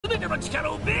の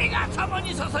力をベガ様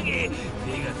に捧げ、ベ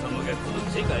ガ様がこの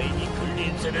世界に君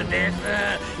臨するです。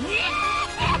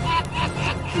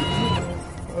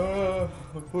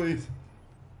Please.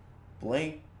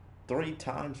 Blink 3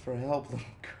 times for help, little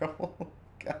girl.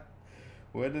 God.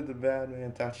 When did the bad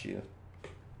man touch you?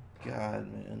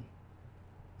 God, man.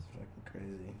 It's fucking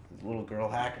crazy. This little girl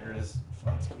hacker is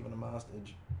fucking keeping him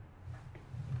hostage.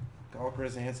 Call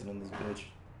Chris Hansen on this bitch.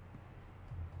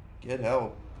 Get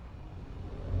help.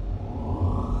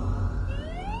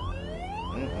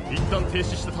 一旦停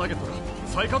止したターゲットが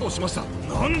再稼働しました。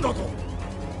なんだと？デ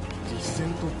ィセ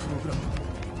ントプログラム。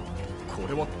こ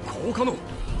れは高可能。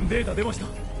データ出ました。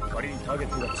仮にターゲッ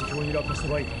トが地表に落下した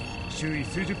場合、周囲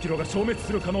数十キロが消滅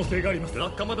する可能性があります。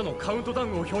落下までのカウントダウ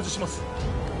ンを表示します。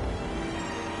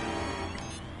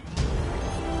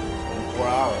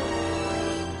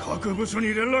各部署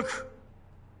に連絡。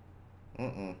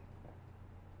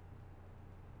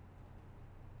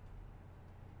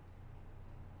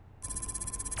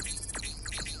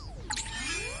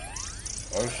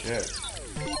Oh shit.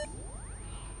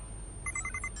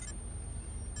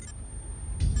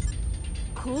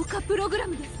 降下プログラ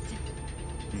ムですっ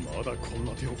て。まだこん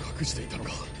な手を隠していたの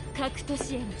か。各都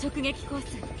市への直撃コー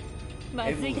ス。ま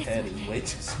ずいですよね。Way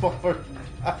too small for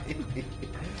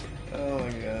Oh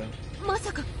my god. ま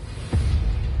さか。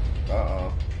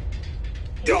Uh-oh.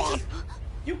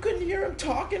 You couldn't hear him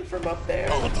talking from up there.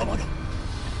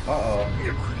 Uh-oh.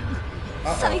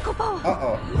 Psycho power.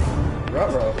 Uh-oh.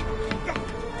 Ruh-roh.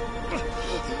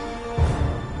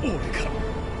 俺から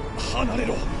離れ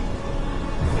ろ。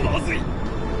まずい。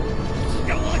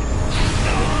I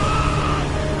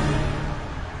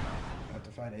have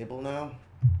to fight Abel now?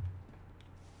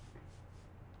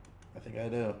 I think I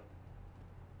do.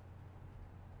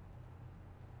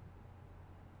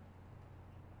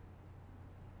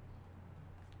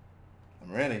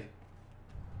 I'm ready.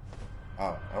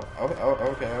 Oh,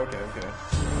 okay.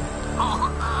 What?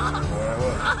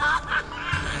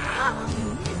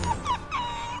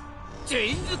 チェ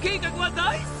インズ計画は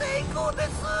大成功で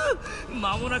す。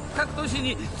間もなく各都市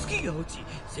に月が落ち、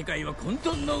世界は混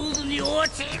沌の渦に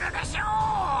陥るでしょ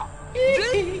う。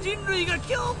全人類が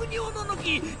恐怖におのの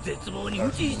き、絶望に打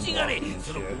ちひしがれ、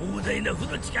その膨大な負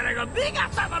の力がベガ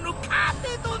様の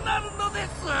糧となるので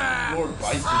す。さ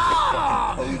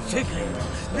あ、世界は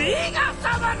ベガ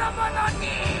様のものに。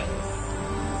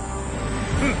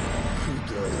く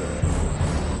だ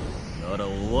らん。なら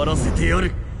終わらせてや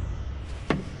る。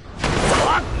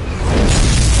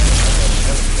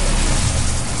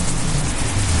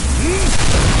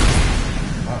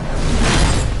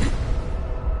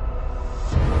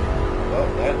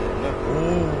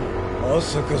ま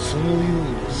さかそのよう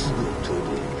な姿で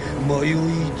迷い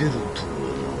出ると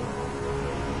は。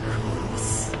殺す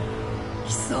貴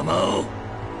様を。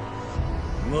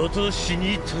また死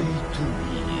にたいと言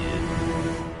え。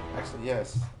 Actually,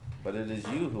 yes. But it is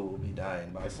you who will be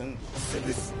dying, Bison.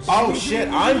 Oh shit,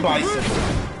 I'm Bison!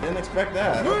 Didn't expect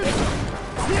that. Okay.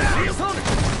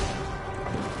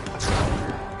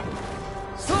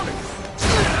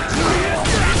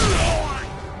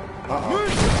 Uh-oh.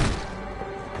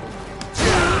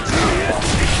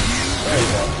 There you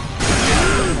go.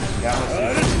 Got my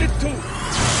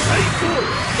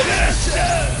shit.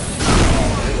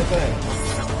 Here's the thing.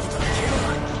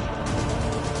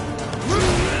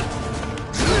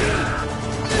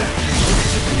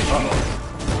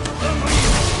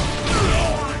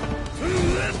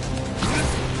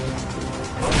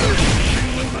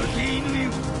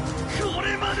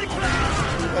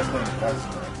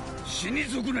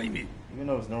 Even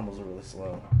though his normals are really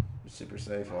slow, he's super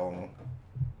safe all of them.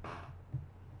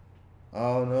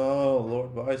 Oh no,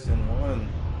 Lord Bison won.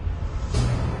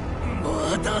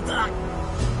 まだだ。バ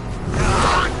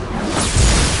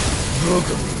カ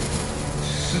め、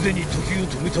すでに時を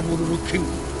止めた者の剣を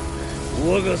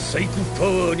我がサイコパ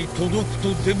ワーに届く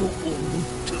とでも思っ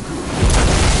たか。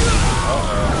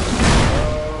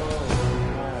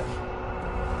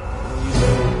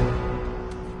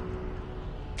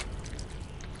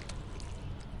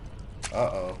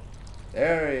Uh-oh.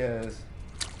 There he is.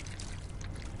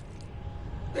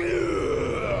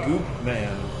 Goop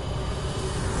Man.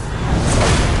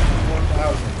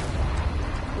 1,000.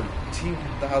 14,000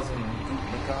 Goop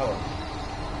Nikala.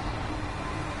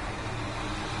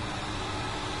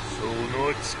 So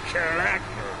much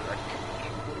character.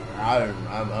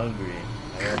 I'm hungry.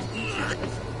 I have to eat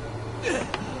this. Is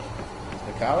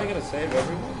Nikali gonna save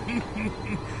everyone?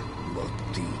 待っ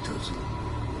ていたぞ。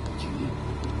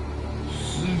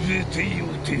全て予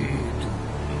定と。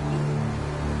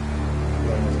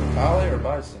Nikali or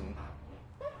Bison?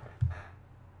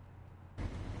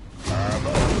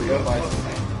 Go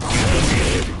Bison.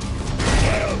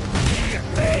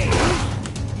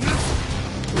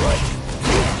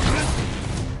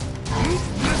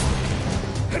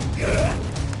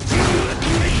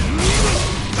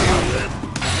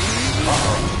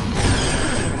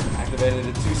 Activated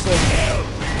it too soon.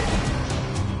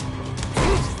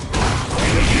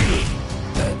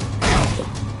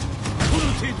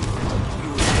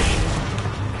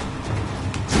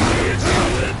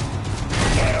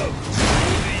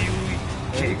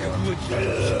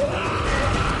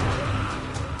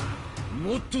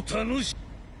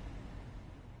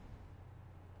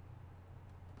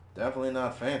 Definitely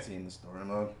not fancy in the story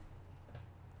mode.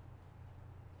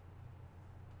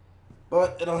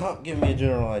 But it'll help give me a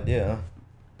general idea.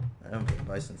 I haven't played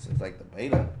Bison since like the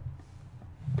beta.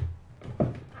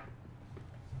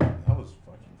 That was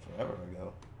fucking forever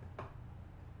ago.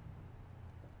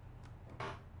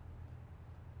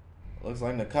 Looks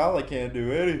like Nakala can't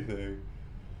do anything.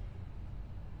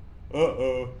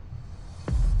 Uh-oh.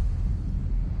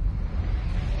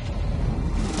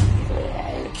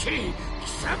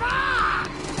 Come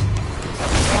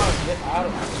on, get out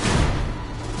of here.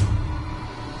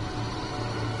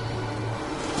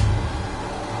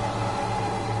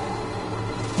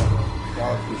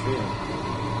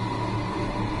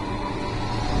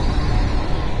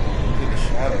 Look at the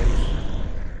shadows.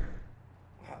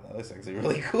 Wow, that looks actually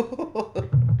really cool.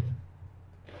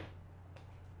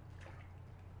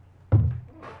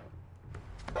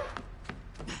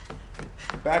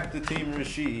 Back to Team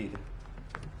Rashid.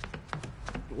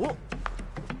 Oh,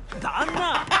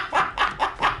 Dana!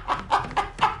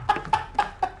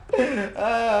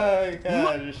 Oh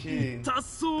God, Rashid. Such a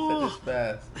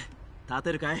spaz. 立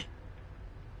てるかい?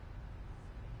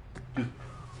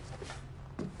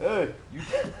 Hey, you.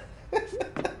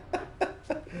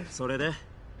 それで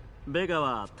ベガ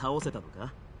は倒せたの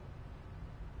か?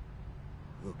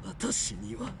 私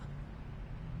には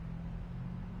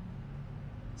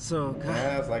そうか。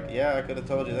 Yeah, it's like, yeah, I could have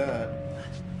told you that.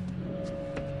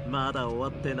 まだ終わ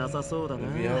ってなさそうだな。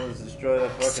 If you help us destroy that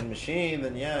fucking machine,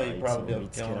 then yeah, you'd probably be able to 見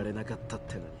つ kill けられ him. なかったっ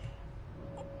てのに。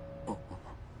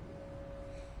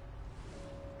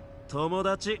友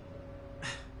達、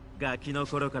ガキの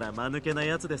頃から間抜けな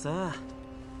やつでさ、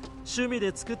趣味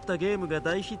で作ったゲームが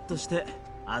大ヒットして、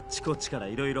あっちこっちから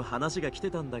いろいろ話が来て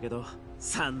たんだけど、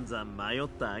散々迷っ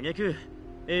た挙句、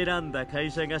選んだ会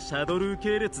社がシャドル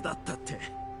系列だったって。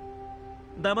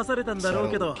騙されたんだろう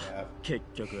けど、結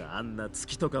局あんな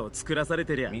月とかを作らされ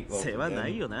てりゃ世話な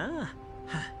いよな。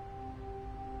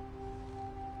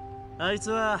あいつ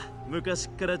は昔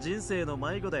から人生の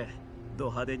迷子でド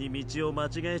派手に道を間違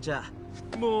えちゃ、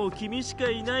もう君しか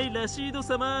いないラシード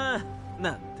様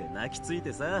なんて泣きつい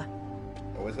てさ。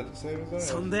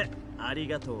そんであり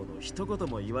がとうの一言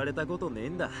も言われたことねえ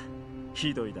んだ。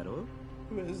ひどいだろ。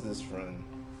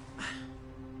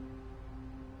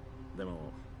で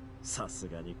もさす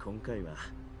がに今回は。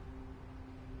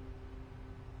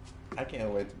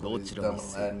どちらに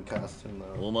せよ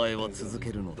お前は続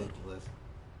けるのだろう。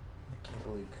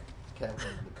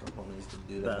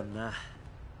旦那。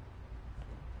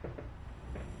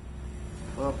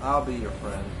 Well, I'll be your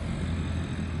friend.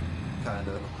 Kind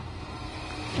of.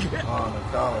 On a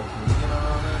college, you know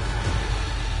on this.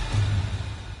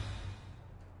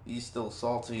 He's still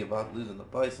salty about losing the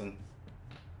Bison.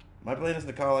 Am I playing as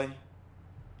Nikali?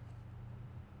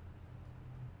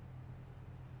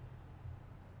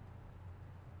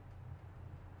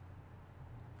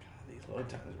 God, these load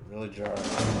times are really jarring.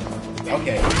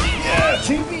 Okay. Yeah,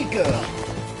 Team Mika!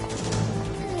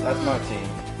 That's my team.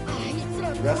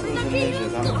 Wrestlers and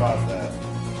ninjas, I'm about that.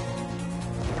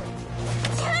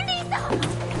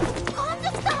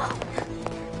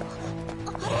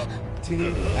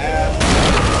 Team ass.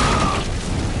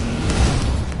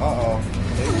 Uh-oh.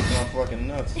 They're going fucking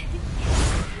nuts.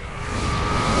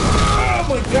 Oh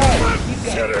my god! He's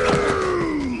got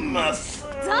my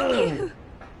son!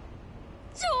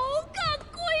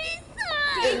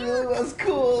 It really was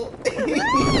cool. It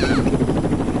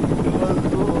was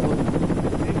cool.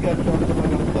 He got dropped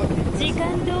like a fucking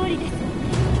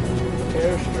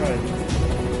airstrike.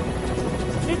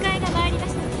 迎えが参りま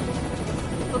した。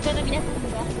他の皆さん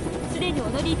にはすでにお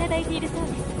乗りいただいているそうで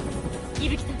す。伊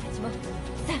吹さんたちも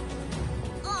さ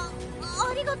あ。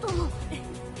ありがとう。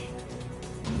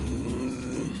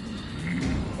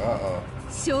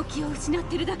正気を失っ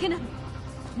てるだけなの。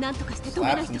なんとかして止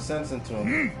めないと。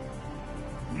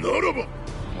ならば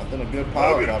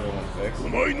お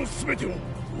前の全てを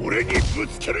俺にぶ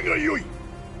つけるがよい。こ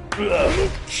の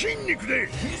筋肉で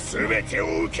全て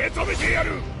を受け止めてや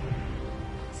る。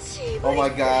 Oh my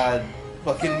god.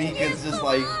 Fucking Mika's just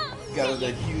like got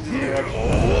the hugest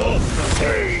reaction.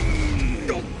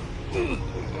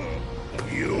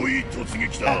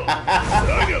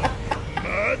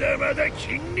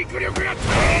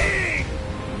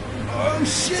 Oh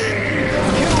shit!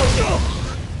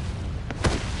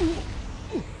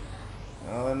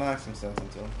 Oh, that knocks some sense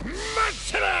into him.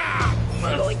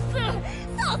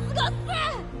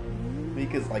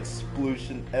 Mika's like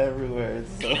splooshing everywhere.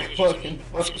 It's so fucking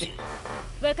funny.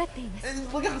 分かっています。 And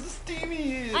look how steamy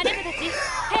he is. あなたたち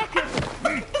早く。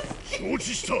承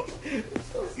知した。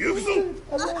行くぞ。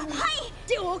はい、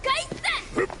了解っす。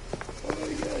 Oh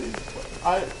my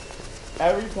god,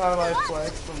 every time I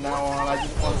flex from now on, I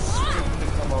just want steam to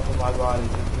come up in my body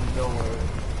just from nowhere.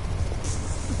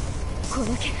 こ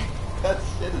の気配。 That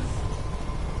shit is.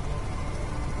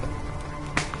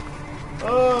 Oh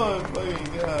my fucking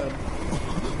god.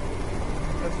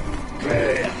 That's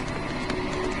great.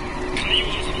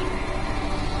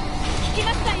 聞きま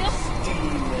したよ。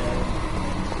 Steam, man.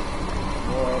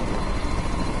 Horrible.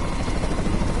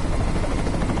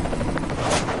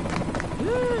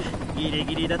 ギリ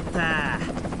ギリだった。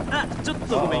あ、ちょっ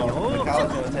とごめんよ。 The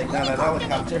college gonna take down that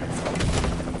helicopter.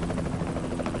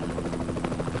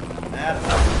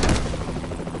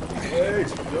 Wait,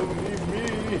 don't leave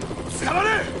me. 捕まれ。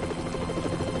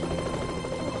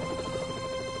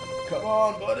 Come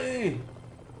on, buddy.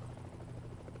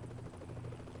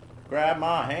 Grab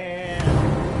my hand.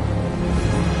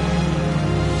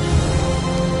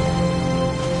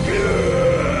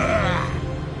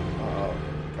 Oh,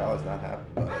 Kyle's not happy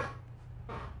about it.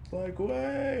 It's like,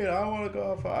 wait, I want to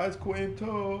go for Ice Queen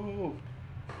too.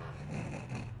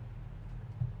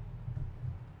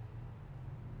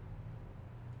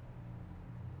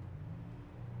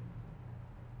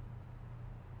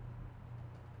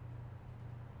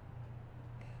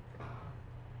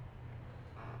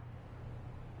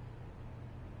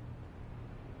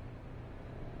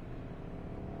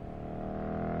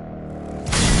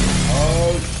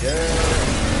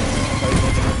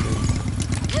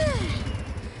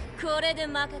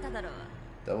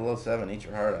 Oh, 007, eat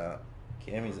your heart out.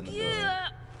 Cammy's in the building.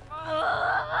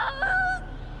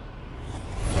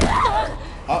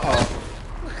 Uh-oh.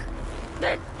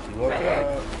 She woke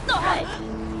up.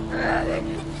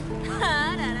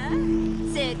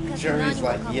 Jury's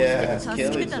like, yeah,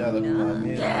 kill each other for my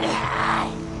meal.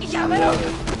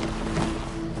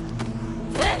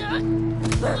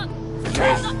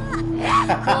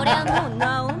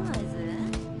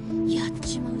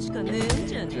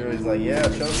 Jury's like, yeah,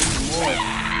 show me some more.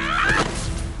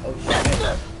 Oh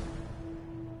shit.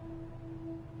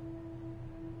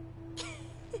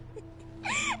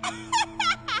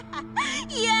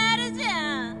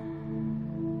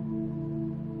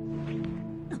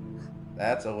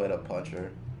 That's a way to punch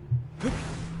her.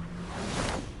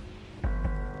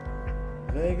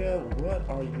 Vega, what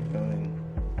are you doing?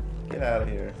 Get out of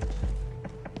here.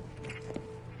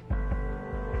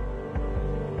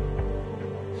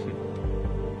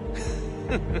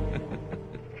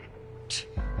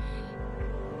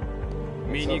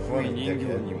醜い人形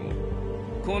にも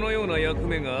このような役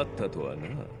目があったとはな。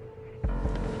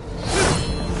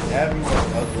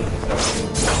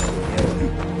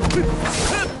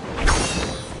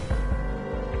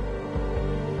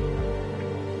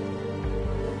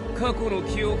過去の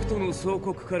記憶との相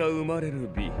国から生まれる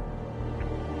美、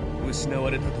失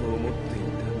われたと思ってい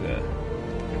た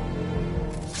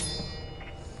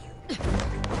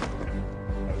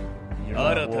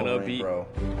が。 新たな美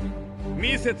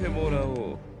見せてもら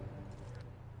おう。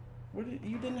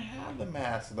 You didn't have the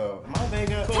mask though. Am I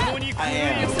Vega? 共に狂い I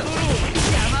am. 踊ろう。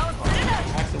 I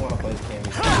actually want to play this game.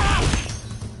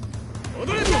 踊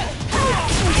れぞ。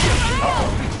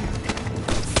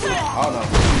 Oh no,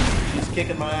 she's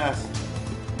kicking my ass.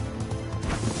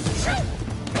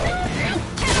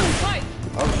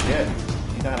 Oh shit,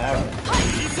 she's not having it.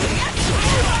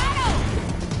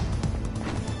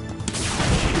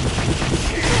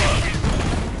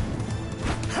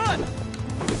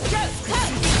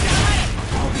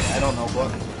 I don't know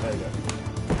what. There you go.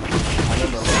 I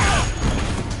remember.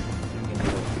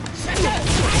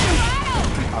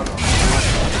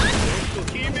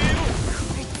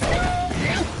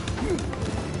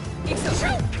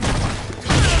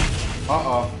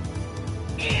 Uh-oh.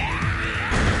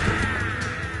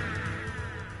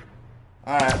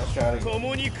 Alright, let's try it again.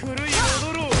 共に狂い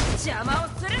踊ろう。邪魔を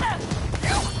するな。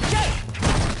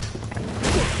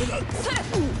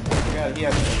 Yeah, he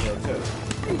has an intro too.